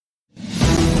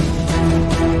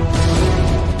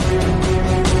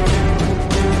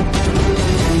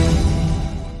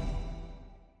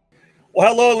Well,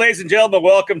 hello, ladies and gentlemen.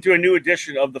 Welcome to a new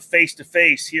edition of the Face to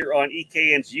Face here on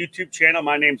EKN's YouTube channel.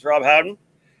 My name's Rob Howden.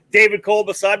 David Cole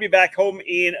beside me back home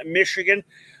in Michigan.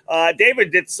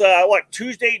 David, it's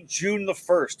Tuesday, June the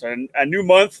 1st, and a new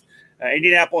month.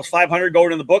 Indianapolis 500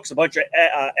 going in the books. A bunch of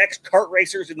ex-kart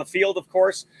racers in the field, of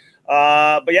course.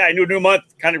 But yeah, a new month,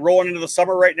 kind of rolling into the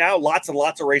summer right now. Lots and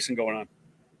lots of racing going on.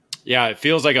 Yeah, it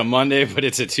feels like a Monday, but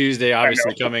it's a Tuesday.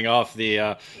 Obviously, coming off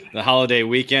the holiday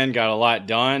weekend, got a lot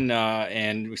done,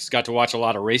 and we got to watch a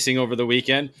lot of racing over the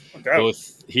weekend,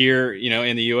 both here,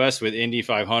 in the U.S. with Indy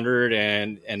 500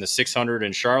 and the 600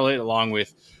 in Charlotte, along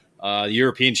with the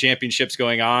European Championships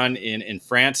going on in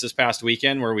France this past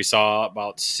weekend, where we saw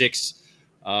about 6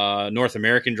 North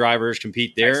American drivers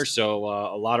compete there. Nice. So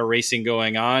a lot of racing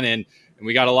going on, and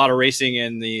we got a lot of racing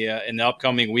in the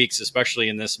upcoming weeks, especially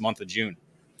in this month of June.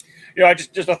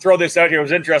 Just to throw this out here, it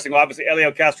was interesting. Well, obviously,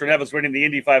 Helio Castroneves winning the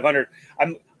Indy 500.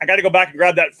 I got to go back and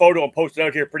grab that photo and post it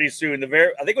out here pretty soon. I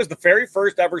think it was the very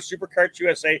first ever SuperKarts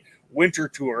USA Winter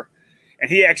Tour, and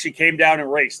he actually came down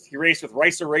and raced. He raced with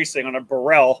Ricer Racing on a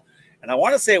Burrell, and I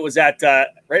want to say it was at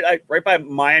right by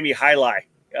Miami High Line,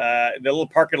 the little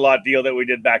parking lot deal that we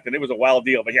did back then. It was a wild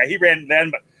deal, but yeah, he ran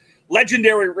then. But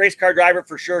legendary race car driver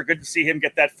for sure. Good to see him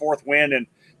get that 4th win. And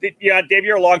Dave,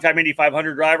 you're a longtime Indy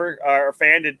 500 driver or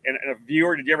fan and a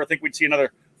viewer. Did you ever think we'd see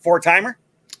another 4-timer?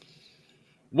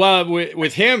 Well,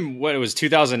 with him, what it was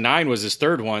 2009 was his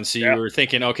 3rd one. So you were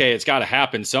thinking, okay, it's got to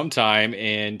happen sometime.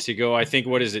 And to go, I think,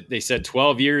 what is it? They said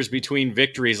 12 years between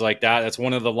victories like that. That's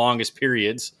one of the longest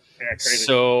periods. Yeah, crazy.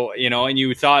 So, and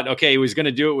you thought, okay, he was going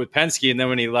to do it with Penske. And then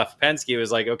when he left Penske, it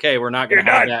was like, okay, we're not going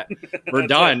to have that. We're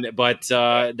done. But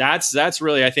that's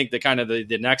really, I think, the kind of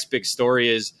the next big story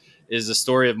is the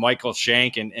story of Michael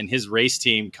Shank and his race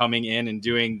team coming in and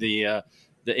doing the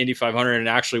Indy 500 and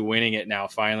actually winning it now,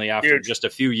 finally, after just a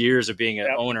few years of being an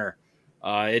owner.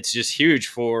 It's just huge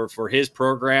for his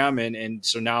program. And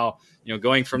so now,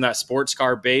 going from that sports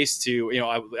car base to,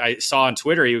 I saw on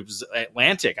Twitter, he was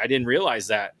Atlantic. I didn't realize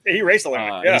that. Yeah, he raced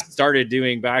Atlantic. He started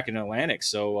doing back in Atlantic.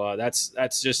 So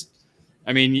that's just,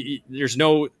 I mean, there's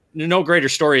no greater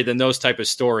story than those type of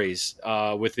stories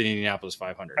with the Indianapolis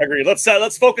 500. I agree.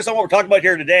 Let's focus on what we're talking about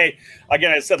here today.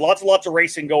 Again, I said lots and lots of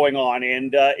racing going on.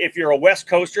 And if you're a West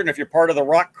Coaster and if you're part of the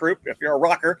Rock group, if you're a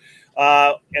rocker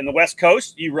in the West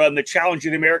Coast, you run the Challenge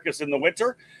of the Americas in the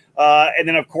winter. And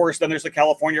then, of course, there's the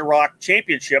California Rock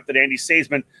Championship that Andy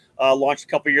Seisman launched a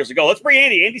couple of years ago. Let's bring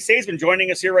Andy Seisman joining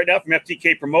us here right now from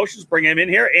FTK Promotions. Bring him in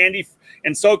here. Andy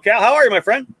in SoCal. How are you, my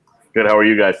friend? Good. How are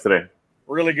you guys today?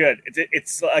 Really good.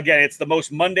 It's the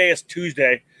most Mondayest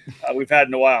Tuesday we've had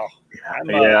in a while.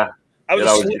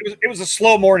 It was a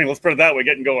slow morning. Let's put it that way,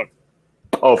 getting going.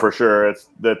 Oh, for sure. It's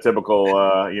the typical,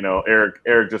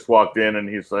 Eric just walked in and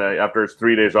he's like, after his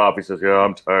 3 days off, he says, "Yeah,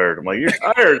 I'm tired." I'm like, "You're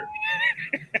tired?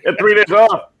 You had 3 days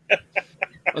off."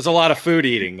 There's a lot of food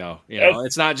eating, though.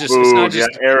 It's not just food. It's not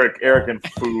just Eric and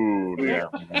food. Yeah,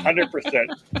 100%.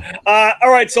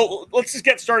 All right, so let's just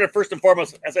get started first and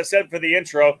foremost. As I said for the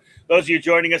intro, those of you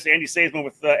joining us, Andy Seisman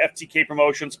with FTK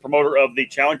Promotions, promoter of the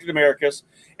Challenge of the Americas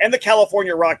and the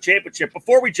California Rock Championship.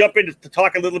 Before we jump into to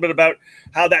talk a little bit about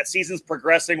how that season's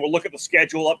progressing, we'll look at the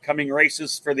schedule, upcoming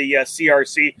races for the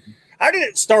CRC. How did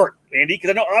it start, Andy? Because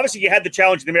I know obviously you had the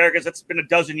Challenge of the Americas. That's been a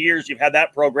dozen years you've had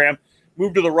that program.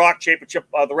 Moved to the Rock Championship,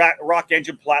 the Rock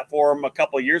Engine platform a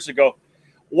couple of years ago.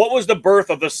 What was the birth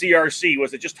of the CRC?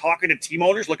 Was it just talking to team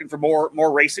owners looking for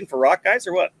more racing for Rock guys,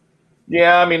 or what?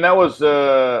 Yeah, I mean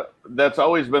that's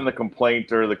always been the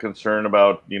complaint or the concern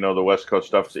about the West Coast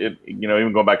stuff.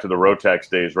 Even going back to the Rotax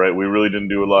days, right? We really didn't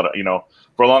do a lot of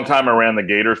for a long time. I ran the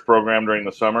Gators program during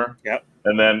the summer. Yep.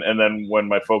 And then when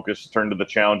my focus turned to the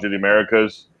Challenge of the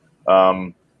Americas,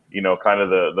 kind of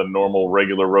the normal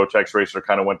regular Rotax racer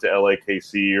kind of went to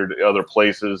LAKC or other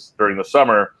places during the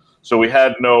summer. So we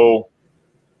had no,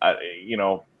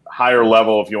 higher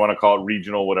level, if you want to call it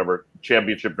regional, whatever,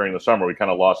 championship during the summer. We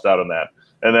kind of lost out on that.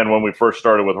 And then when we first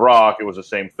started with Rock, it was the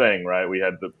same thing, right? We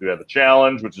had the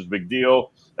Challenge, which is a big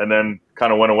deal, and then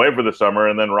kind of went away for the summer.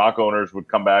 And then Rock owners would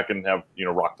come back and have,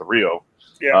 Rock the Rio.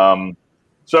 Yeah.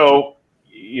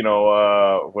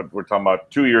 What we're talking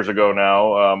about 2 years ago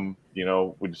now,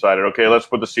 we decided, okay, let's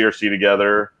put the CRC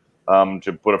together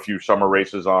to put a few summer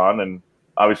races on. And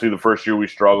obviously the first year we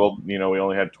struggled, we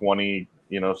only had 20,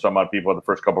 some odd people at the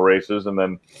first couple races. And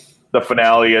then the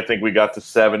finale, I think we got to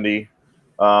 70.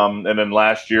 And then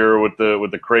last year with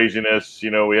the craziness,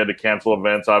 we had to cancel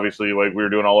events, obviously, like we were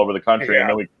doing all over the country. Yeah.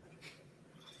 And then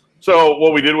so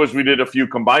what we did was we did a few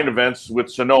combined events with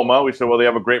Sonoma. We said, well, they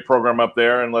have a great program up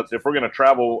there. And if we're going to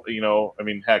travel,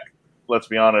 let's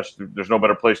be honest, there's no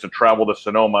better place to travel to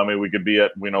Sonoma. I mean, we could be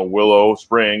at, Willow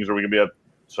Springs, or we could be at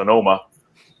Sonoma.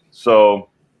 So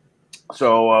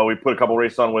we put a couple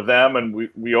races on with them, and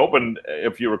we opened,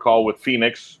 if you recall, with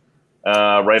Phoenix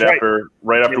right after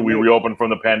we reopened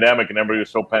from the pandemic, and everybody was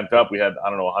so pent up. We had, I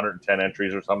don't know, 110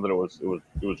 entries or something.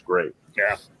 It was great.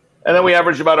 Yeah. And then we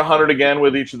averaged about 100 again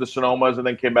with each of the Sonomas, and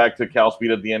then came back to Cal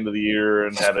Speed at the end of the year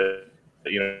and had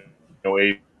 80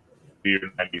 or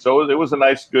 90. So it was a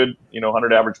nice, good,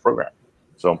 100 average program.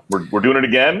 So we're doing it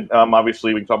again.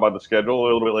 Obviously, we can talk about the schedule a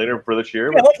little bit later for this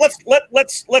year. Yeah,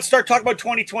 let's start talking about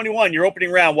 2021. Your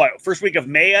opening round, first week of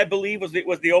May, I believe, was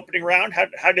the opening round.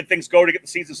 How did things go to get the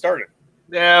season started?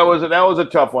 Yeah, that was a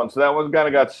tough one. So that one kind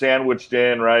of got sandwiched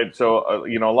in, right? So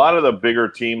a lot of the bigger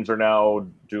teams are now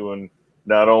doing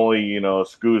not only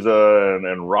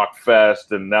SCUSA and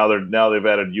Rockfest, and now they've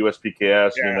added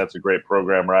USPKS. Yeah. I mean, that's a great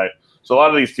program, right? So a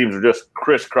lot of these teams are just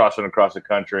crisscrossing across the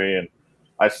country, and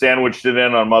I sandwiched it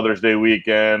in on Mother's Day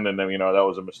weekend, and then that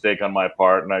was a mistake on my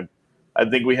part, and I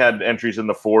think we had entries in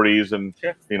the 40s, and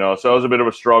so it was a bit of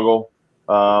a struggle.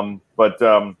 So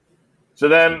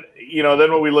then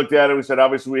when we looked at it, we said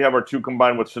obviously we have our 2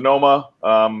 combined with Sonoma,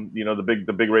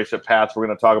 the big race at Pat's we're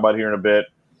going to talk about here in a bit,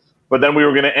 but then we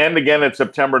were going to end again in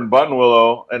September in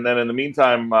Buttonwillow, and then in the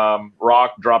meantime,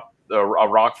 Rock dropped a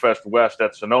Rockfest West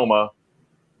at Sonoma,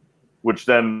 which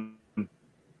then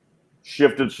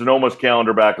shifted Sonoma's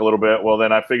calendar back a little bit. Well,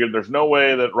 then I figured there's no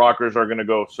way that rockers are going to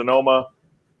go Sonoma,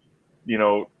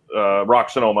 Rock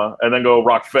Sonoma, and then go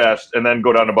Rockfest, and then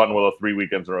go down to Buttonwillow 3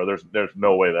 weekends in a row. There's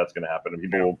no way that's going to happen, and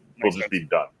people will just be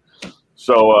done.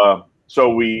 So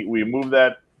we moved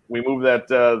that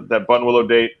Buttonwillow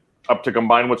date up to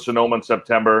combine with Sonoma in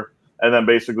September, and then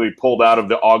basically pulled out of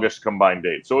the August combined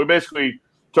date. So we basically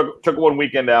took 1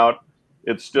 weekend out.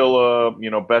 It's still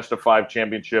a best of 5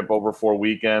 championship over 4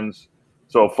 weekends.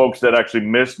 So folks that actually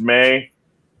missed May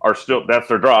are still, that's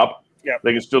their drop. Yeah,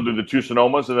 they can still do the 2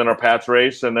 Sonomas and then our Pat's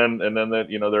race, and then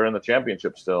they're in the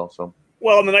championship still. So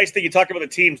and the nice thing, you talked about the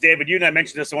teams, David. You and I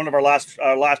mentioned this in one of our last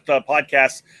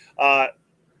podcasts.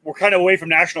 We're kind of away from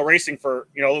national racing for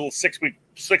a little 6 week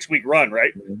run,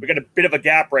 right? Mm-hmm. We got a bit of a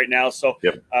gap right now, so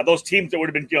those teams that would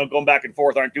have been going back and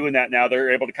forth aren't doing that now.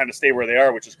 They're able to kind of stay where they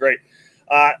are, which is great.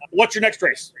 What's your next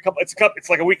race? It's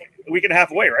like a week and a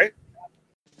half away, right?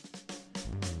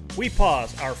 We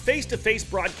pause our face-to-face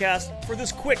broadcast for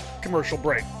this quick commercial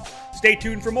break. Stay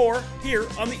tuned for more here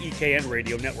on the EKN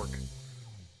Radio Network.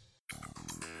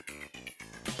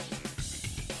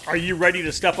 Are you ready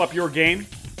to step up your game?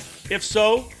 If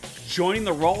so, joining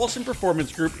the Rawlson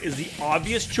Performance Group is the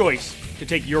obvious choice to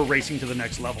take your racing to the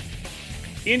next level.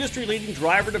 Industry-leading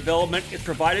driver development is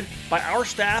provided by our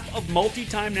staff of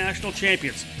multi-time national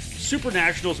champions, Super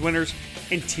Nationals winners,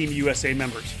 and Team USA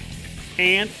members.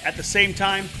 And at the same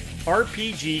time,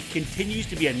 RPG continues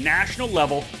to be a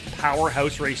national-level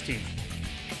powerhouse race team.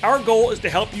 Our goal is to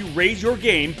help you raise your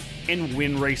game and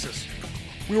win races.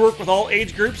 We work with all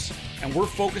age groups, and we're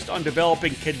focused on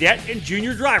developing cadet and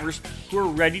junior drivers who are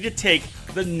ready to take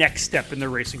the next step in their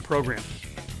racing program.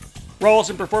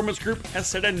 Rawlson Performance Group has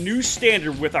set a new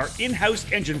standard with our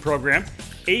in-house engine program,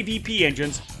 AVP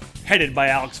Engines, headed by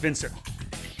Alex Vincent.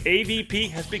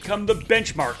 AVP has become the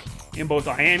benchmark in both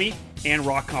IAME and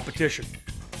Rock competition.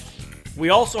 We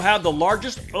also have the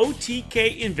largest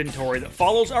OTK inventory that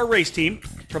follows our race team,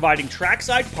 providing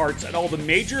trackside parts at all the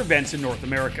major events in North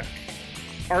America.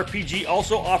 RPG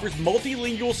also offers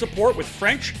multilingual support with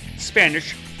French,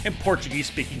 Spanish, and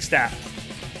Portuguese-speaking staff.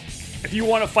 If you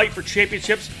want to fight for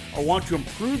championships or want to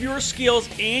improve your skills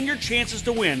and your chances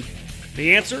to win,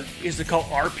 the answer is to call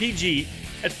RPG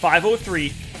at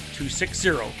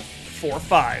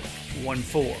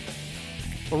 503-260-4514.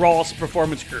 The Rawlson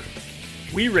Performance Group.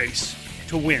 We race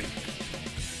to win.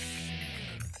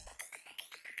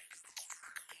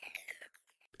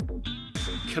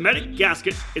 Cometic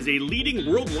Gasket is a leading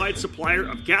worldwide supplier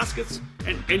of gaskets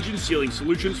and engine sealing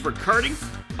solutions for karting,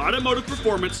 automotive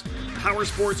performance, power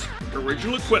sports,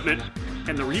 original equipment,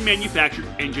 and the remanufactured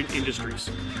engine industries.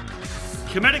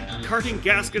 Cometic karting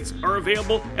gaskets are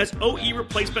available as OE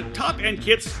replacement top-end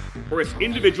kits or as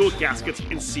individual gaskets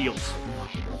and seals.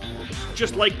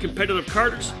 Just like competitive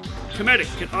karters, Cometic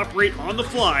can operate on the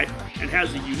fly and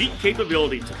has the unique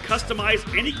capability to customize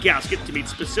any gasket to meet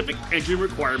specific engine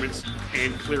requirements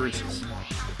and clearances.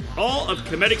 All of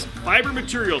Cometic's fiber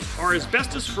materials are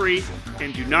asbestos-free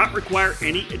and do not require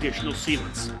any additional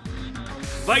sealants.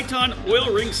 Viton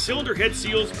oil ring cylinder head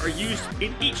seals are used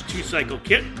in each 2-cycle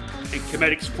kit, and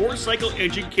Cometic's 4-cycle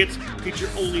engine kits feature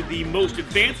only the most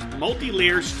advanced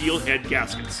multi-layer steel head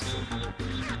gaskets.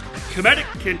 Cometic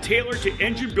can tailor to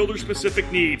engine builder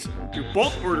specific needs through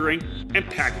bulk ordering and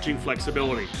packaging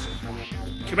flexibility.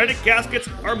 Cometic gaskets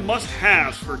are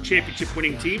must-haves for championship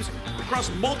winning teams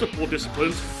across multiple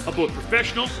disciplines of both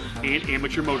professional and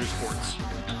amateur motorsports.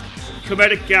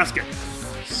 Cometic gasket,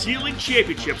 sealing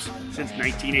championships since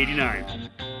 1989.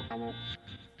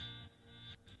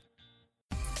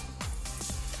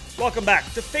 Welcome back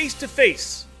to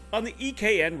Face on the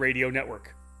EKN Radio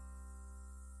Network.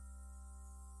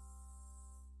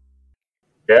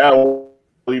 Yeah, we'll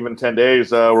leave in 10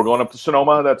 days. We're going up to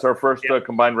Sonoma. That's our first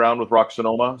combined round with Rock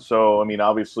Sonoma. So, I mean,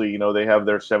 obviously, they have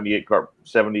their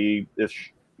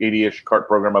 70-ish, 80-ish kart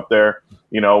program up there.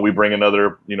 We bring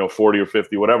another, 40 or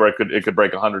 50, whatever. It could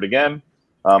break 100 again.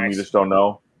 Nice. You just don't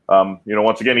know.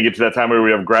 Once again, you get to that time where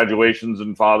we have graduations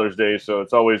and Father's Day. So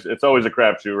it's always a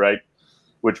crapshoot, right?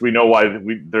 Which we know why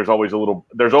there's always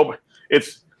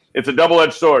it's a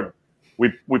double-edged sword.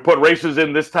 We put races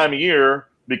in this time of year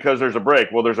because there's a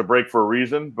break. Well, there's a break for a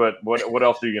reason, but what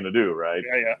else are you going to do, right?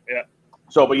 Yeah.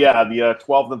 So, but yeah, the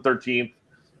 12th and 13th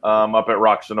up at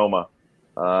Rock Sonoma.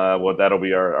 That'll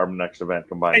be our next event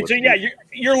combined. And so, yeah,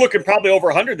 you're looking probably over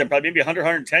 100 then, probably maybe 100,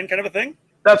 110 kind of a thing?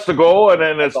 That's the goal, and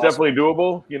then it's awesome. Definitely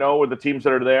doable, with the teams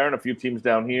that are there and a few teams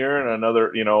down here and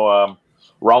another,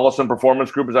 Rollison Performance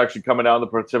Group is actually coming down the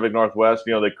Pacific Northwest.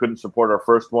 They couldn't support our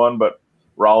first one, but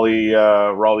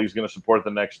Raleigh's going to support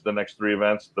the next 3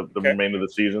 events, the remainder of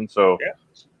the season. So,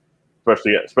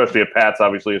 especially at Pat's,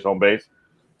 obviously his home base.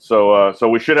 So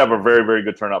we should have a very, very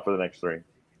good turnout for the next 3.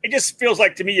 It just feels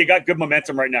like to me you got good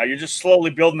momentum right now. You're just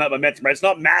slowly building that momentum. Right? It's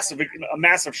not a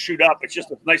massive shoot up. It's just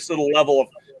a nice little level of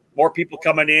more people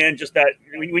coming in. Just that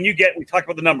when we talked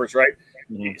about the numbers, right?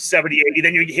 70, 80,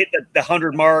 then you hit the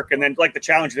 100 mark, and then like the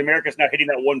Challenge of the Americas now hitting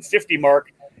that 150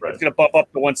 mark. Right. It's going to bump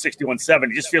up to 160,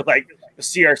 170. It just feels like the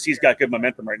CRC's got good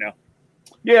momentum right now.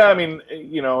 Yeah, I mean,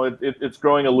 it's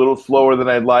growing a little slower than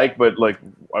I'd like, but like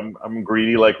I'm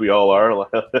greedy, like we all are,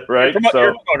 right?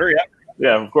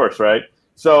 Yeah, of course, right.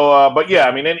 So, but yeah,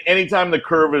 I mean, anytime the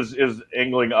curve is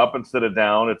angling up instead of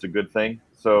down, it's a good thing.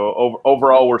 So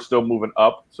overall, we're still moving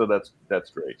up, so that's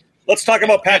great. Let's talk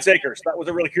about Pat's Acres. That was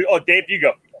a really cool. Oh, Dave, you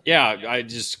go. Yeah, I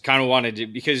just kind of wanted to,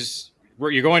 because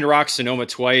you're going to Rock Sonoma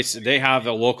twice. They have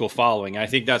a local following. I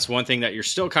think that's one thing that you're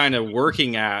still kind of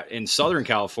working at in Southern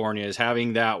California, is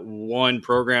having that one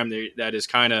program that is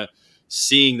kind of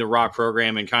seeing the Rock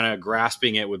program and kind of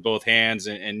grasping it with both hands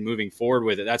and moving forward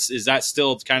with it. Is that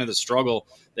still kind of the struggle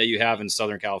that you have in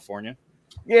Southern California?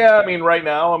 Yeah, I mean, right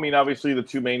now, obviously the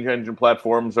 2 main engine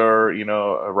platforms are,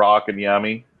 Rock and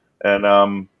Yami,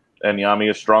 and Yami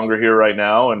is stronger here right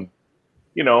now. And,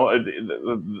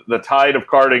 the tide of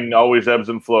karting always ebbs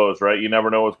and flows, right? You never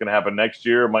know what's going to happen next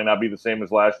year. It might not be the same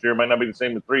as last year. It might not be the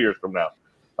same as 3 years from now.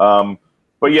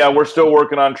 But yeah, we're still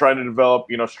working on trying to develop,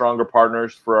 stronger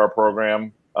partners for our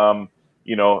program. The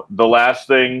last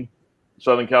thing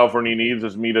Southern California needs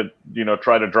is me to,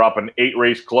 try to drop an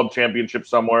 8-race club championship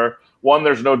somewhere. One,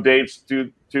 there's no dates.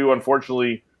 Two,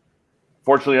 unfortunately,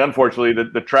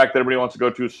 the track that everybody wants to go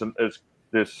to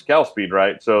is Cal Speed,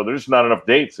 right? So there's not enough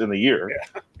dates in the year.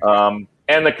 Yeah.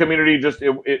 And the community just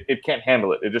it can't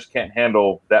handle it. It just can't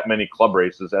handle that many club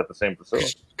races at the same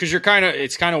facility. Because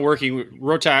it's kind of working.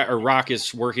 Rock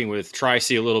is working with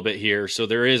Tri-C a little bit here, so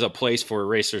there is a place for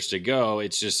racers to go.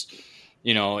 It's just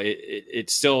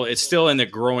it's still in the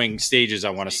growing stages,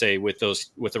 I want to say, with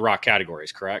the Rock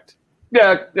categories, correct?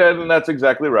 Yeah, and that's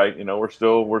exactly right. We're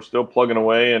still plugging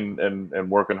away and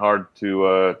working hard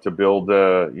to build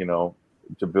our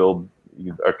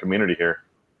community here.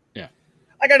 Yeah,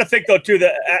 I got to think though too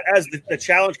that as the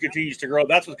challenge continues to grow,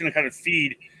 that's what's going to kind of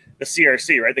feed the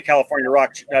CRC, right? The California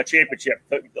Rock Championship.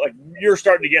 Like you're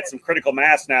starting to get some critical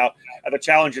mass now at the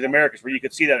Challenge of the Americas, where you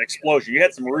could see that explosion. You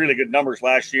had some really good numbers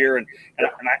last year, and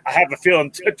I have a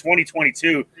feeling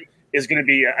 2022 is going to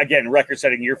be again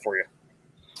record-setting year for you.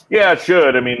 Yeah, it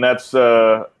should. I mean, that's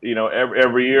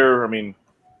every year. I mean,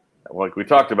 like we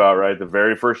talked about, right? The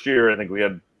very first year, I think we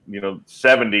had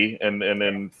 70, and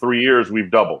in 3 years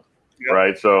we've doubled,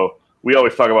 right? So we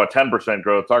always talk about 10%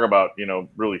 growth. Talk about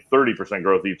really 30%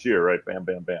 growth each year, right? Bam,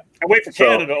 bam, bam. I wait for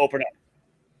Canada to open up.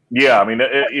 Yeah, I mean,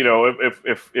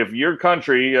 if your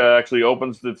country actually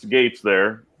opens its gates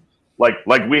there, like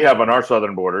we have on our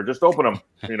southern border, just open them,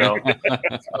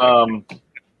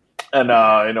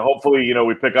 And hopefully,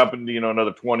 we pick up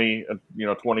another 20,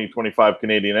 25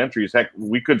 Canadian entries. Heck,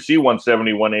 we could see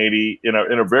 170, 180 in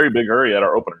a very big hurry at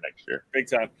our opener next year. Big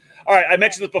time. All right, I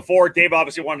mentioned this before. Dave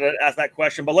obviously wanted to ask that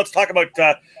question, but let's talk about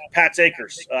Pat's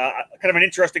Acres. Kind of an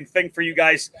interesting thing for you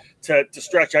guys to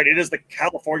stretch out. It is the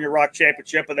California Rock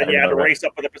Championship, and then you had to race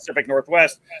up for the Pacific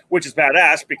Northwest, which is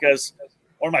badass because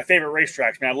one of my favorite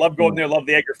racetracks, man. I love going there, love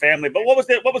the Egger family. But what was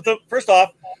the first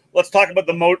off, let's talk about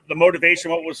the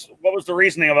motivation. What was the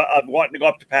reasoning of wanting to go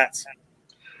up to Pat's?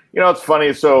 It's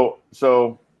funny. So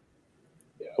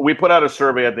we put out a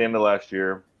survey at the end of last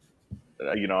year.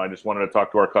 I just wanted to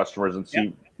talk to our customers and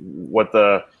see what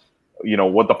the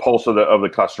pulse of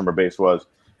the customer base was.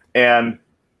 And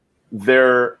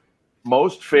their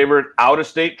most favorite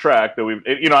out-of-state track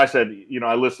that I said,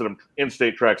 I listed them: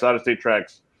 in-state tracks, out-of-state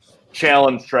tracks,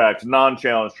 challenge tracks,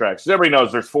 non-challenge tracks. Everybody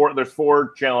knows there's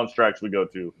four challenge tracks we go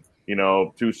to,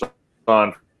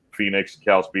 Tucson, Phoenix,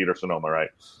 Cal Speed, or Sonoma, right?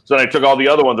 So then I took all the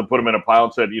other ones and put them in a pile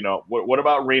and said, what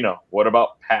about Reno? What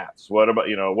about Pat's? What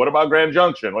about Grand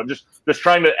Junction? Just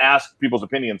trying to ask people's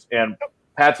opinions. And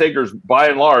Pat's Acres, by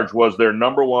and large, was their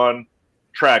number one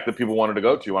track that people wanted to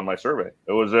go to on my survey.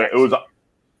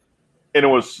 It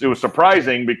was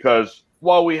surprising because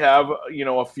while we have,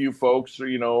 a few folks,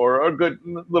 or a good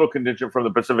little contingent from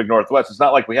the Pacific Northwest, it's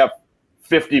not like we have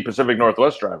 50 Pacific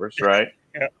Northwest drivers, right?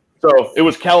 Yeah. So it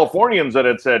was Californians that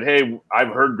had said, "Hey, I've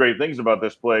heard great things about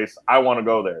this place. I want to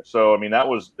go there." So,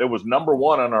 it was number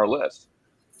one on our list.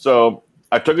 So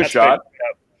I took a shot.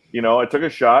 I took a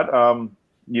shot.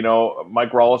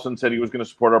 Mike Rollison said he was going to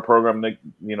support our program,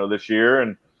 this year.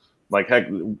 And like, heck,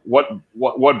 what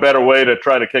better way to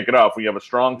try to kick it off? We have a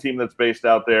strong team that's based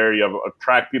out there. You have a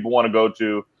track people want to go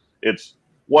to. It's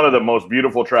one of the most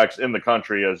beautiful tracks in the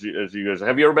country. As you guys,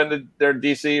 have you ever been to there in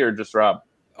DC or just Rob?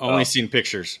 Only seen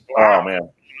pictures. Oh man.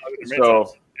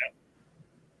 So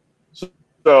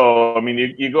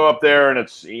you go up there and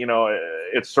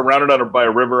it's surrounded by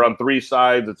a river on three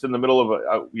sides. It's in the middle of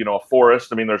a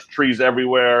forest. There's trees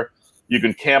everywhere. You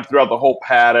can camp throughout the whole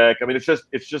paddock.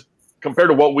 It's just compared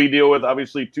to what we deal with,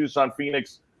 obviously Tucson,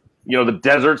 Phoenix, the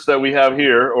deserts that we have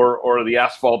here or the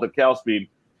asphalt at Cal Speed.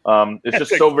 It's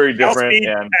just so very different.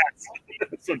 And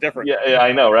it's so different. Yeah,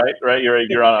 I know, right?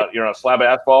 You're on a slab of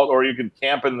asphalt, or you can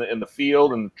camp in the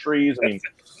field and the trees.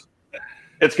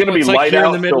 It's going to be light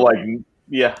out.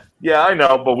 Yeah, I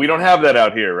know, but we don't have that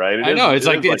out here, right?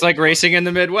 It's like racing in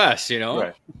the Midwest,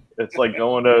 Right. It's like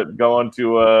going to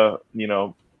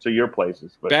your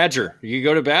places. But Badger, you can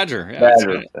go to Badger. Yeah,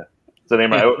 Badger. It's the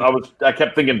name. I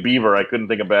kept thinking Beaver. I couldn't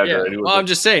think of Badger. Yeah. Well, I'm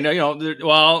just saying,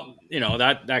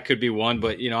 that could be one,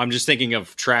 but I'm just thinking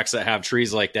of tracks that have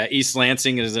trees like that. East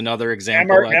Lansing is another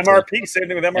example. MRP, same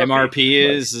thing with MRP. MRP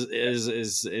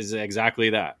is exactly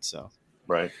that. So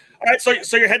right. All right,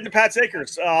 so you're heading to Pat's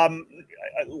Acres.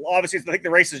 Obviously, I think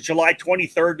the race is July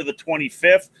 23rd to the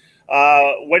 25th.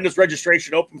 When does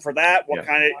registration open for that? What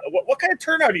kind of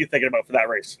turnout are you thinking about for that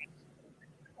race?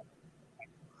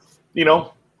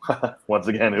 Once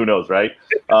again, who knows, right?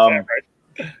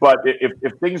 But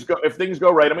if things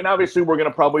go right, obviously we're going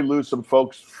to probably lose some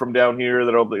folks from down here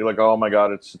that'll be like, oh my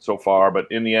God, it's so far. But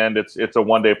in the end, it's a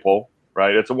 1 day pull,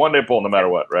 right? It's a 1 day pull no matter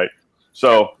what, right?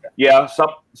 So yeah,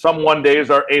 some 1 days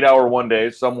are 8 hour 1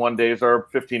 days, some 1 days are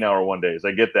 15 hour 1 days.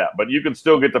 I get that, but you can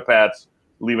still get to Pat's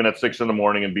leaving at 6 a.m.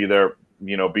 and be there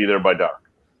by dark,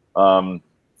 from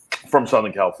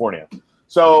Southern California.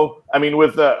 So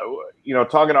with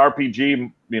talking to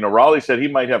RPG, Raleigh said he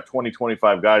might have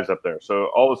 20-25 guys up there. So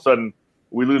all of a sudden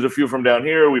we lose a few from down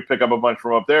here, we pick up a bunch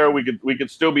from up there. We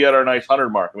could still be at our nice 100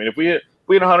 mark. If we hit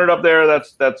 100 up there,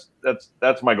 that's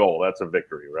my goal. That's a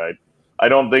victory, right? I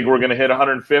don't think we're going to hit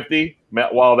 150.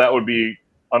 While that would be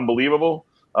unbelievable,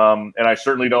 and I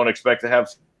certainly don't expect to have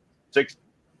 60.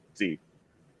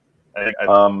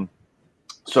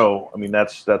 So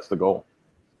that's the goal.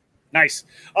 Nice.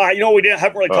 We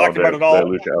haven't really talked about it all.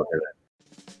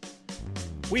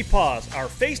 We pause our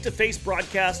face-to-face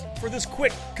broadcast for this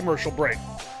quick commercial break.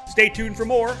 Stay tuned for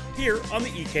more here on the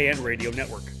EKN Radio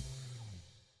Network.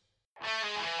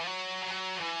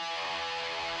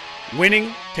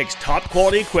 Winning takes top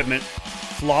quality equipment,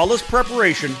 flawless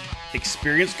preparation,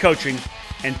 experienced coaching,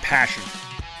 and passion.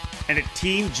 And at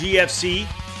Team GFC,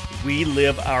 we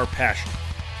live our passion.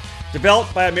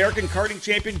 Developed by American karting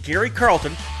champion Gary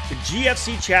Carlton, the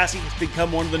GFC chassis has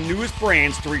become one of the newest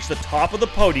brands to reach the top of the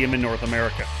podium in North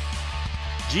America.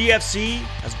 GFC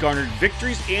has garnered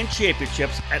victories and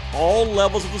championships at all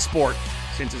levels of the sport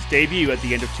since its debut at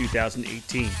the end of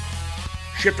 2018.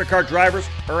 Shifter car drivers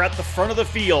are at the front of the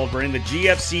field running the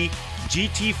GFC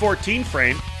GT14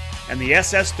 frame, and the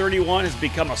SS31 has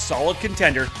become a solid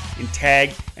contender in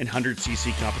tag and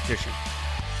 100cc competition.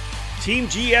 Team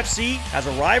GFC has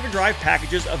arrive and drive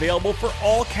packages available for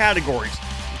all categories,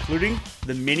 including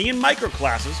the mini and micro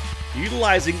classes,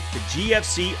 utilizing the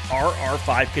GFC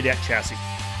RR5 Cadet chassis.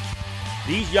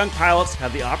 These young pilots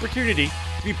have the opportunity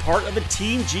to be part of the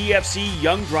Team GFC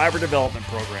Young Driver Development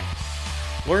Program.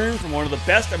 Learn from one of the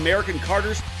best American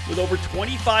karters with over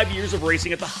 25 years of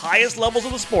racing at the highest levels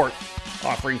of the sport,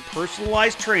 offering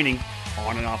personalized training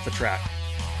on and off the track.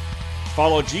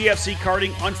 Follow GFC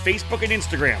Karting on Facebook and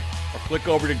Instagram, or click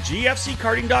over to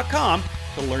gfckarting.com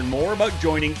to learn more about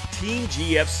joining Team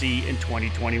GFC in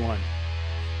 2021.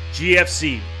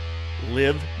 GFC,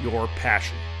 live your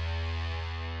passion.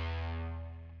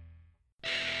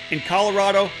 In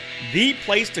Colorado, the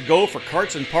place to go for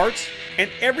karts and parts and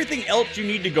everything else you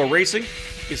need to go racing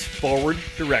is Forward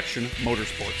Direction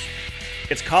Motorsports.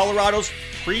 It's Colorado's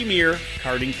premier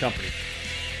karting company.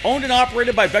 Owned and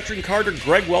operated by veteran karter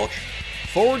Greg Welch,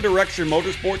 Forward Direction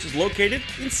Motorsports is located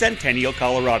in Centennial,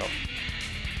 Colorado.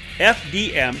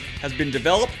 FDM has been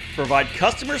developed to provide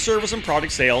customer service and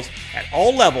product sales at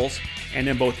all levels and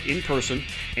in both in-person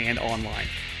and online.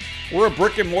 We're a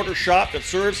brick and mortar shop that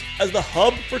serves as the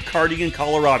hub for karting in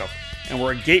Colorado, and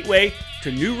we're a gateway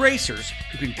to new racers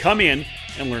who can come in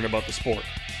and learn about the sport.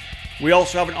 We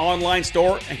also have an online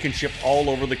store and can ship all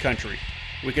over the country.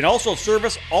 We can also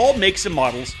service all makes and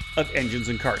models of engines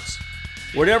and karts.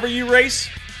 Whatever you race,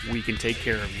 we can take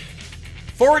care of you.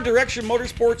 Forward Direction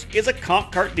Motorsports is a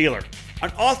comp kart dealer,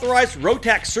 an authorized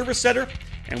Rotax service center,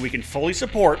 and we can fully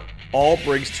support all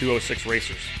Briggs 206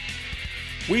 racers.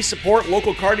 We support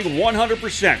local karting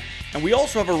 100%, and we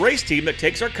also have a race team that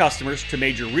takes our customers to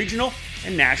major regional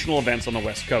and national events on the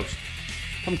West Coast.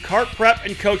 From kart prep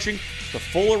and coaching to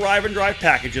full arrive and drive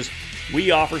packages,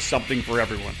 we offer something for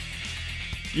everyone.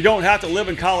 You don't have to live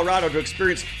in Colorado to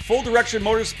experience Full Direction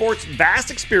Motorsports'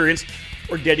 vast experience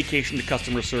or dedication to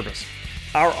customer service.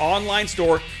 Our online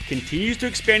store continues to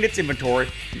expand its inventory,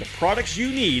 and the products you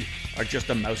need are just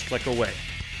a mouse click away.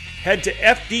 Head to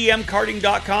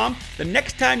fdmkarting.com the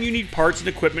next time you need parts and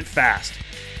equipment fast.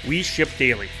 We ship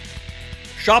daily.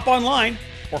 Shop online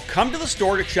or come to the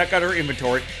store to check out our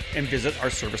inventory and visit our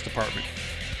service department.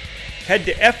 Head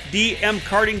to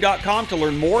fdmkarting.com to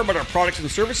learn more about our products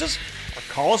and services, or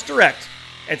call us direct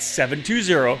at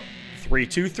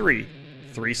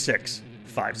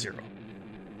 720-323-3650.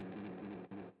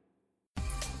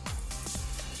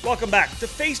 Welcome back to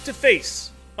Face to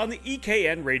Face on the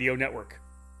EKN Radio Network.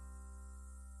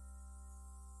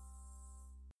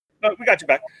 We got you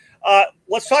back.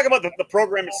 Let's talk about the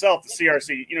program itself, the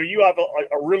CRC. You know, you have a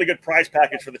really good prize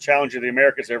package for the Challenge of the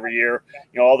Americas every year.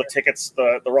 You know, all the tickets,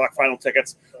 the Rock Final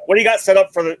tickets. What do you got set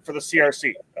up for the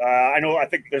CRC? I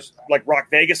think there's like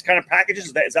Rock Vegas kind of packages.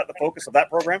 Is that the focus of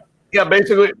that program? Yeah,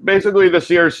 basically the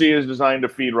CRC is designed to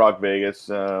feed Rock Vegas.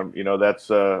 You know, that's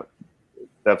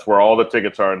where all the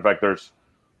tickets are. In fact, there's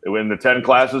in the 10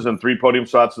 classes and 3 podium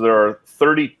slots, there are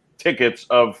 30 tickets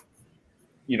of,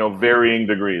 you know, varying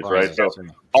degrees, right? So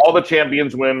all the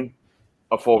champions win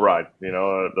a full ride, you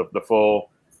know, the full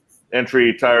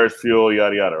entry, tires, fuel,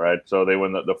 yada, yada, right? So they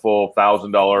win the full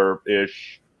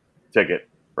 $1,000-ish ticket,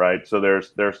 right? So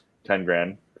there's 10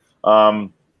 grand.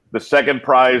 The second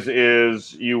prize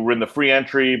is you win the free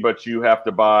entry, but you have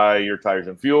to buy your tires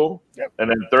and fuel. Yep. And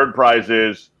then third prize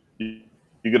is you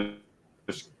get a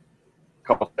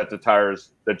couple sets of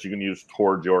tires that you can use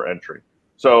towards your entry.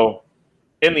 So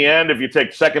in the end, if you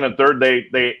take second and third,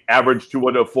 they average to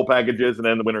what a full package is, and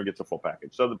then the winner gets a full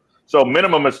package. So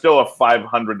minimum is still a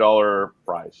 $500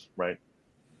 prize, right?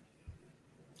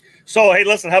 So hey,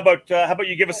 listen, how about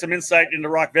you give us some insight into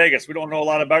Rock Vegas? We don't know a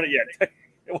lot about it yet.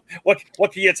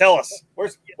 What can you tell us?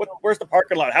 Where's the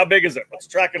parking lot? How big is it? What's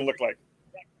the track going to look like?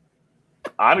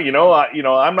 I'm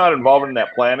not involved in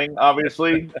that planning,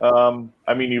 obviously.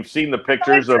 I mean, you've seen the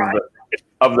pictures of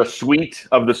the suite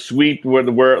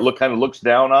where it kind of looks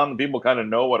down on. People kind of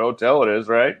know what hotel it is,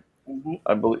 right? Mm-hmm.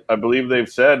 I believe they've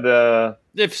said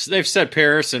they've said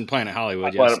Paris and Planet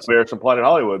Hollywood. Planet Paris and Planet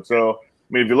Hollywood. So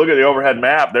I mean, if you look at the overhead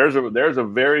map, there's a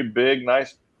very big,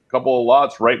 nice couple of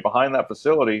lots right behind that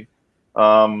facility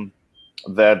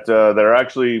that are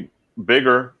actually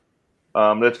bigger.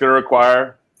 That's going to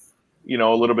require, you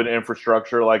know, a little bit of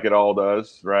infrastructure, like it all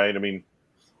does, right? I mean,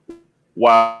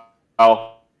 while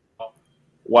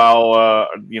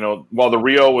the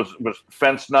Rio was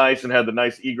fenced nice and had the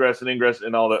nice egress and ingress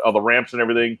and all the ramps and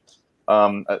everything,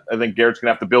 I think Garrett's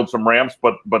gonna have to build some ramps,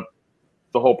 but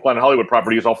the whole Planet Hollywood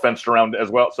property is all fenced around as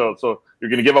well. So you're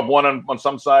gonna give up one on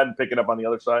some side and pick it up on the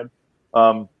other side.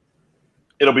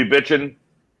 It'll be bitching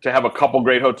to have a couple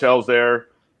great hotels there.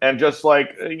 And just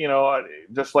like when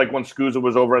SCUSA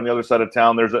was over on the other side of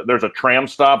town, there's a tram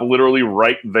stop literally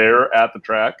right there at the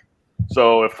track.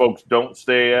 So if folks don't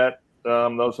stay at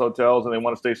those hotels and they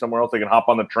want to stay somewhere else, they can hop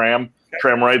on the tram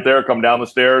right there, come down the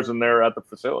stairs, and they're at the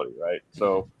facility, right?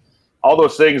 So all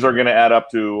those things are going to add up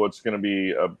to what's going to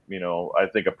be I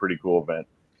think a pretty cool event.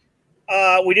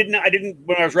 We didn't. I didn't.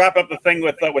 When I was wrapping up the thing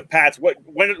with Pat's.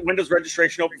 When does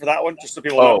registration open for that one? Just so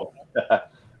people know.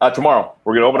 Tomorrow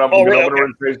we're gonna open up.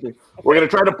 Registration. We're gonna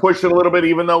try to push it a little bit,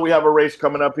 even though we have a race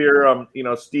coming up here.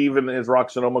 Steve and his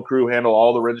Rock Sonoma crew handle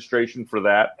all the registration for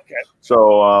that. Okay.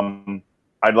 So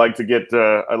I'd like to get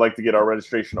our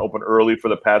registration open early for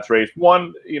the Pats race.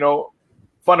 One,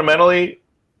 fundamentally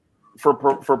for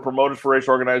promoters, for race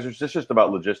organizers, it's just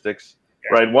about logistics,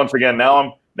 right? Once again,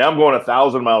 now I'm going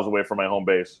 1,000 miles away from my home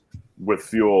base with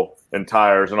fuel and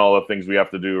tires and all the things we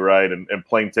have to do, right? And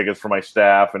plane tickets for my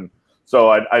staff. And so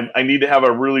I need to have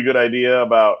a really good idea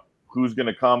about who's going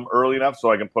to come early enough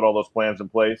so I can put all those plans in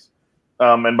place.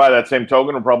 And by that same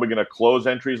token, we're probably going to close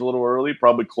entries a little early,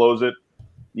 probably close it,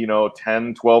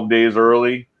 10, 12 days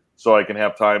early so I can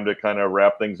have time to kind of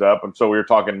wrap things up. And so we were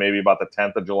talking maybe about the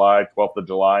 10th of July, 12th of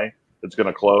July, it's going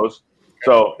to close.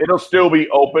 So it'll still be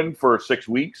open for 6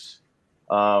 weeks.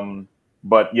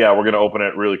 But yeah, we're going to open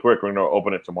it really quick. We're going to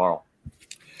open it tomorrow.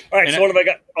 All right. So what have I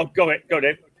got? Oh, go ahead. Go,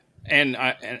 Dave. And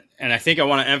I think I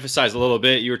want to emphasize a little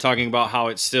bit. You were talking about how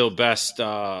it's still best 4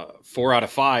 out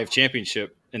of 5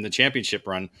 championship in the championship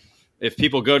run. If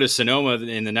people go to Sonoma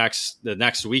in the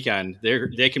next weekend,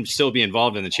 they can still be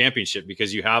involved in the championship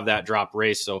because you have that drop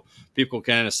race. So people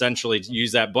can essentially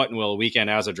use that Buttonwillow weekend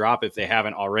as a drop if they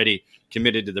haven't already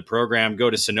committed to the program.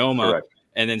 Go to Sonoma. Correct.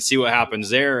 And then see what happens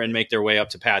there and make their way up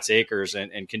to Pat's Acres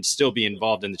and can still be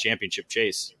involved in the championship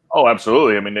chase. Oh,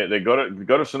 absolutely. I mean, they go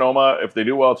to Sonoma. If they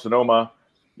do well at Sonoma,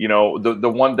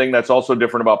 the one thing that's also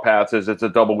different about Pat's is it's a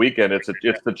double weekend. It's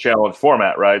the challenge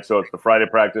format, right? So it's the Friday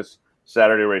practice,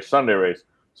 Saturday race, Sunday race.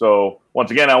 So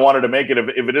once again, I wanted to make it,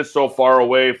 if it is so far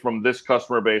away from this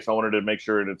customer base, I wanted to make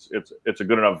sure it's a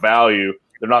good enough value.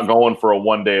 They're not going for a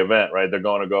one-day event, right? They're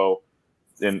going to go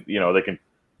and, they can,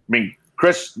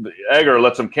 Chris Egger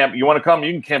lets them camp. You want to come?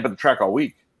 You can camp at the track all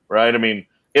week, right? I mean,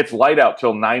 it's light out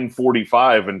till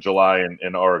 9:45 in July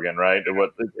in Oregon, right?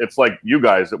 It's like you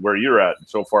guys where you're at,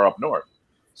 so far up north.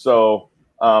 So,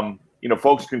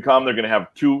 folks can come. They're going to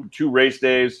have two race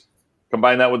days.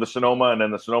 Combine that with the Sonoma, and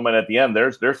then the Sonoma at the end.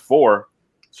 There's 4.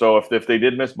 So if they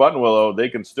did miss Buttonwillow, they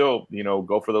can still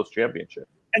go for those championships.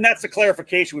 And that's the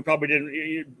clarification we probably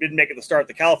didn't make at the start.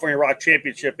 The California Rock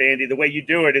Championship, Andy, the way you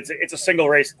do it, it's a single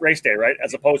race day, right?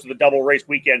 As opposed to the double race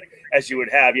weekend as you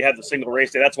would have. You have the single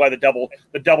race day. That's why the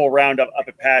double round up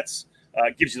at Pat's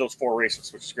gives you those 4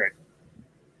 races, which is great.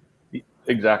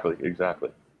 Exactly. Yeah.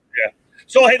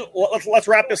 So, hey, let's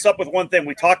wrap this up with one thing.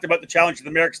 We talked about the Challenge of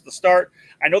the Americas at the start.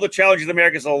 I know the Challenge of the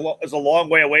Americas is a long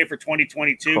way away for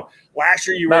 2022. Last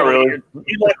year, you Not were really.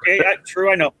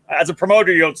 True, I know. As a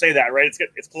promoter, you don't say that, right?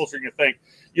 It's closer than you think.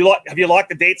 Have you locked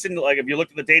the dates in? Have you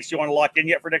looked at the dates you want to lock in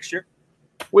yet for next year?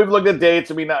 We've looked at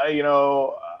dates. I mean,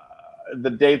 the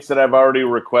dates that I've already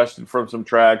requested from some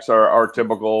tracks are our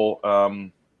typical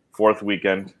 4th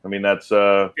weekend. I mean, that's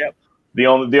the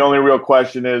only real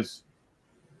question is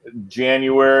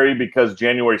January, because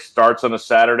January starts on a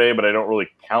Saturday, but I don't really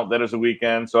count that as a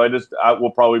weekend. So I will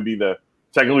probably be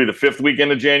technically the 5th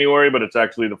weekend of January, but it's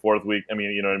actually the 4th week. I mean,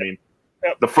 you know what I mean?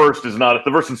 Yep. The 1st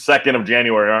and 2nd of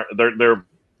January they're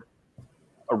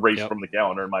erased from the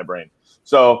calendar in my brain.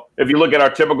 So if you look at our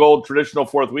typical traditional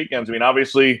 4th weekends, I mean,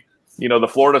 obviously, the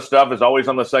Florida stuff is always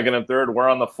on the 2nd and 3rd. We're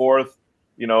on the 4th.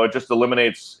 It just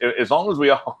eliminates, as long as we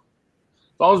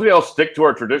all stick to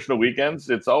our traditional weekends,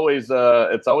 it's always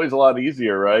a lot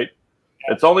easier, right?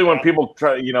 It's only when people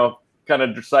try, kind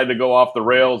of decide to go off the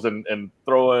rails and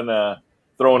throw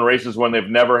in races when they've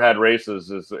never had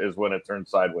races is when it turns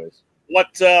sideways. What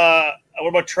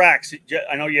about tracks?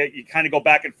 I know you kind of go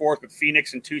back and forth with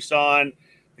Phoenix and Tucson,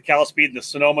 the Cal-Speed and the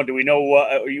Sonoma. Do we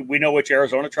know which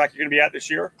Arizona track you're going to be at this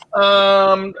year?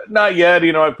 Not yet.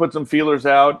 I put some feelers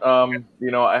out.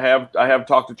 I have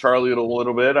talked to Charlie a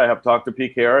little bit. I have talked to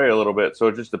Pete Carey a little bit. So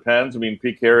it just depends. I mean,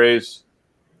 Pete Carey's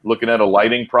looking at a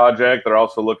lighting project. They're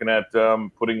also looking at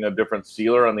putting a different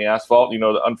sealer on the asphalt.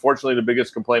 Unfortunately, the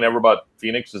biggest complaint ever about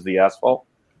Phoenix is the asphalt.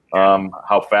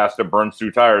 How fast it burns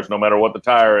through tires. No matter what the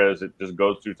tire is, it just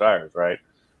goes through tires, right?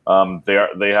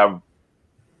 They have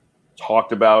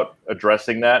talked about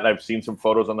addressing that, and I've seen some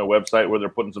photos on their website where they're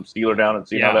putting some sealer down and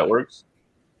seeing how that works.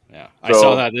 Yeah, I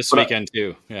saw that this weekend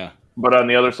too. Yeah. But on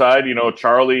the other side,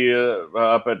 Charlie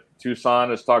up at Tucson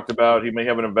has talked about he may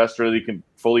have an investor that he can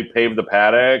fully pave the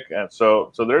paddock, and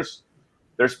so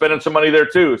they're spending some money there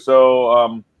too.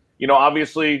 So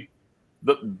obviously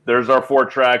there's our 4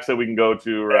 tracks that we can go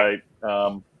to, right?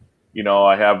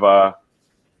 I have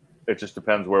it just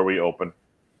depends where we open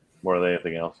more than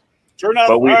anything else. Sure enough.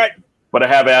 All right. But I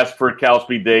have asked for a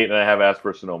Cal-Speed date, and I have asked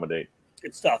for a Sonoma date.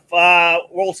 Good stuff.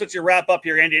 Well, since you wrap up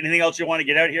here, Andy, anything else you want to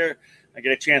get out here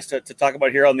get a chance to talk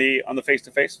about here on the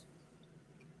face-to-face?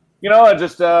 I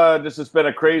just it's been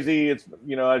a crazy. It's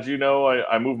as you know,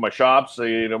 I moved my shops.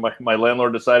 My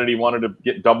landlord decided he wanted to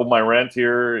get double my rent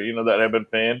here. That I've been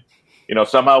paying.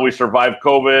 Somehow we survived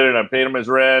COVID, and I paid him his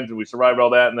rent, and we survived all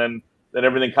that, and then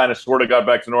everything kind of sort of got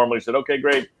back to normal. He said, "Okay,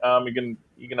 great. You can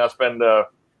now spend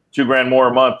 $2,000 more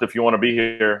a month if you want to be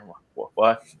here."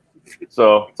 What?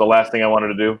 So it's the last thing I wanted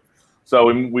to do. So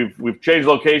we've changed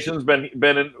locations. We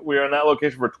were in that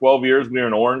location for 12 years. We were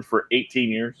in Orange for 18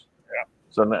 years.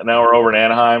 So now we're over in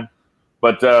Anaheim,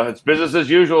 but it's business as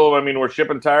usual. I mean, we're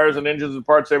shipping tires and engines and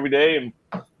parts every day, and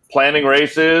planning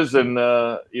races, and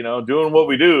doing what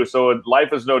we do. So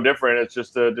life is no different. It's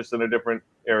just in a different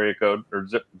area code or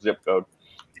zip code.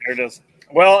 There it is.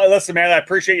 Well, listen, man, I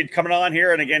appreciate you coming on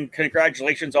here, and again,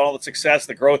 congratulations on all the success,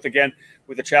 the growth again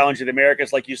with the Challenge of the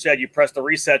Americas. Like you said, you pressed the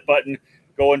reset button.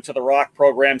 Go into the Rock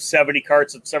program, 70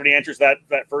 carts and 70 entries that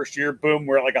first year. Boom,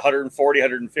 we're at like 140,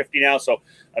 150 now. So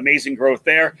amazing growth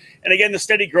there. And again, the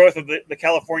steady growth of the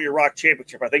California Rock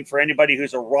Championship. I think for anybody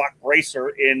who's a rock racer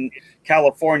in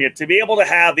California, to be able to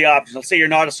have the options, let's say you're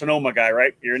not a Sonoma guy,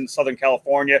 right? You're in Southern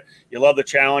California. You love the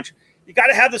challenge. You got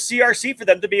to have the CRC for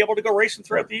them to be able to go racing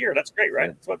throughout the year. That's great,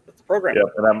 right? That's the program. Yeah,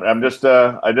 and I'm just,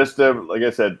 like I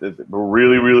said, we're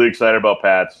really, really excited about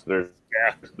Pats. There's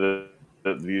the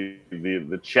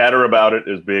chatter about it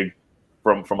is big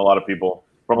from a lot of people.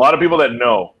 From a lot of people that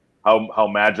know how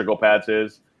magical Pats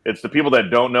is. It's the people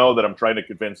that don't know that I'm trying to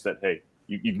convince that, hey,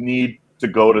 you need to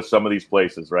go to some of these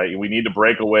places, right? We need to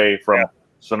break away from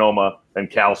Sonoma and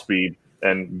Cal Speed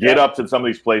and get up to some of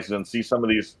these places and see some of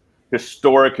these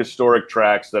historic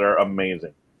tracks that are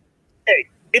amazing. Hey,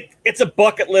 it's a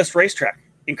bucket list racetrack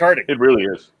in karting. It really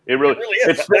is. It really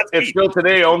is. It still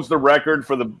today owns the record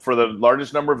for the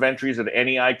largest number of entries at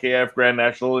any IKF Grand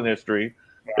National in history.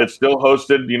 Wow. It's still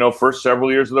hosted, first several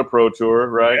years of the Pro Tour,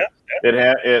 right?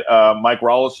 Yeah. Mike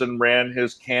Rollison ran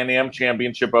his Can-Am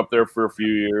championship up there for a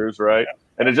few years, right? Yeah.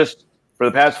 And it just, for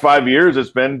the past 5 years, it's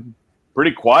been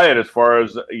pretty quiet as far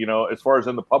as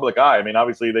in the public eye. I mean,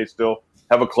 obviously they still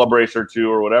have a club race or two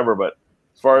or whatever, but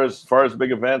as far as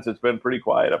big events, it's been pretty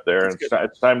quiet up there, and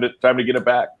it's time to get it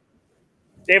back.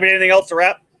 David, anything else to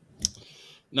wrap?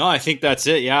 No, I think that's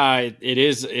it. Yeah, it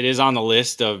is on the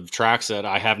list of tracks that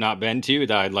I have not been to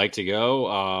that I'd like to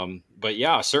go. But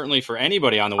yeah, certainly for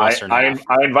anybody on the Western half.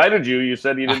 I invited you. You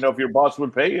said you didn't know if your boss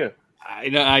would pay you.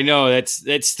 I know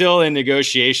it's still in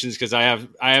negotiations because I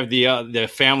have the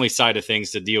family side of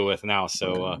things to deal with now.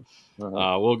 So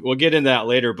we'll get into that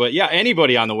later. But yeah,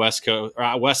 anybody on the West Coast,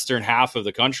 western half of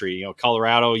the country,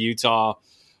 Colorado, Utah,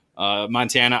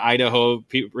 Montana, Idaho,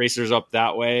 racers up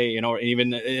that way,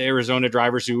 even Arizona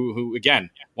drivers who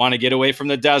again want to get away from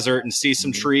the desert and see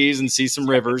some trees and see some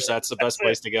rivers. That's the best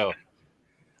place to go.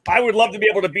 I would love to be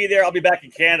able to be there. I'll be back in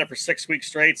Canada for 6 weeks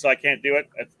straight, so I can't do it,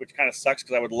 which kind of sucks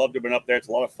because I would love to have been up there. It's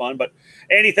a lot of fun. But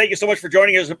Andy, thank you so much for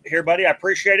joining us here, buddy. I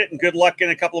appreciate it, and good luck in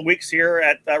a couple of weeks here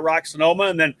at Rock Sonoma,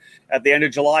 and then at the end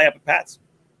of July up at Pat's.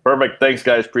 Perfect. Thanks,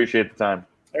 guys. Appreciate the time.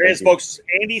 There is, folks.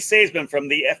 Andy Saisman from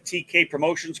the FTK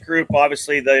Promotions Group.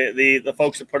 Obviously, the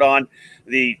folks that put on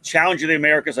the Challenge of the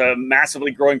Americas, a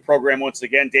massively growing program once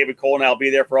again. David Cole and I will be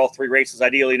there for all 3 races,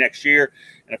 ideally next year.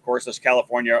 And, of course, this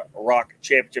California Rock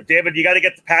Championship. David, you got to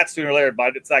get the Pat sooner or later,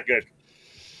 bud. It's that good.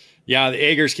 Yeah, the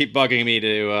Agers keep bugging me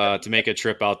to make a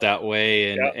trip out that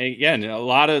way, and again, a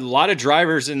lot of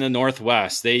drivers in the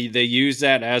Northwest they use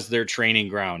that as their training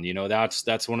ground.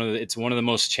 That's one of the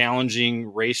most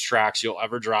challenging racetracks you'll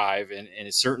ever drive, and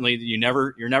it's certainly you're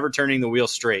never turning the wheel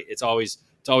straight. It's always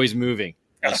moving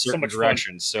in a certain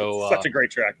direction. So such a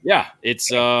great track. Yeah, it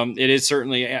is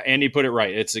certainly. Andy put it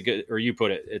right. You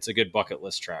put it. It's a good bucket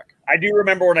list track. I do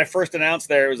remember when I first announced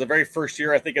there, it was the very first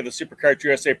year, I think, of the Supercars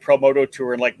USA Pro Moto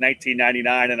Tour in like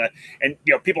 1999.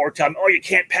 And people were telling me, oh, you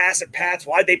can't pass at Pat's.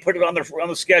 Why'd they put it on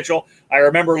the schedule? I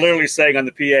remember literally saying on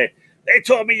the PA, they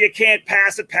told me you can't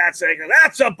pass at Pat's.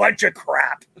 That's a bunch of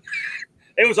crap.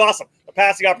 It was awesome. The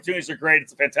passing opportunities are great.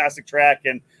 It's a fantastic track.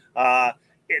 And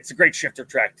it's a great shifter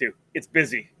track, too. It's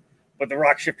busy. But the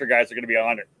rock shifter guys are going to be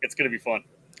on it. It's going to be fun.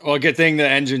 Well, good thing the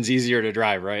engine's easier to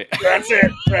drive, right? That's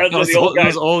it. Those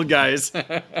old guys. Oh,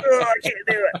 I can't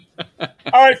do it.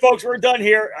 All right, folks, we're done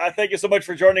here. Thank you so much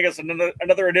for joining us in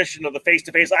another edition of the Face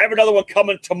to Face. I have another one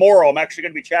coming tomorrow. I'm actually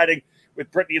going to be chatting with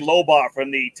Brittany Lobaugh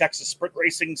from the Texas Sprint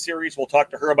Racing Series. We'll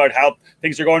talk to her about how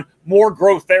things are going. More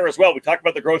growth there as well. We talked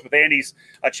about the growth with Andy's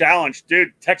challenge.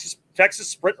 Dude, Texas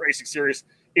Sprint Racing Series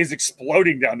is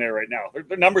exploding down there right now.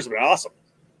 Their numbers have been awesome.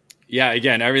 Yeah,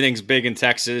 again, everything's big in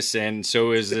Texas, and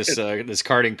so is this this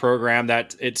karting program.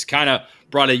 That it's kind of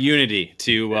brought a unity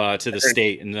to the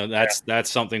state, and that's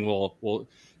something we'll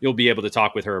you'll be able to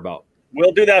talk with her about.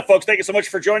 We'll do that, folks. Thank you so much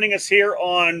for joining us here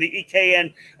on the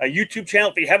EKN YouTube channel.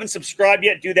 If you haven't subscribed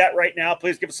yet, do that right now.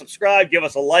 Please give us a subscribe. Give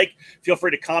us a like. Feel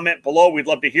free to comment below. We'd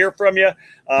love to hear from you.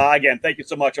 Again, thank you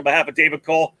so much. On behalf of David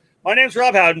Cole, my name's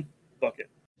Rob Howden. Book it.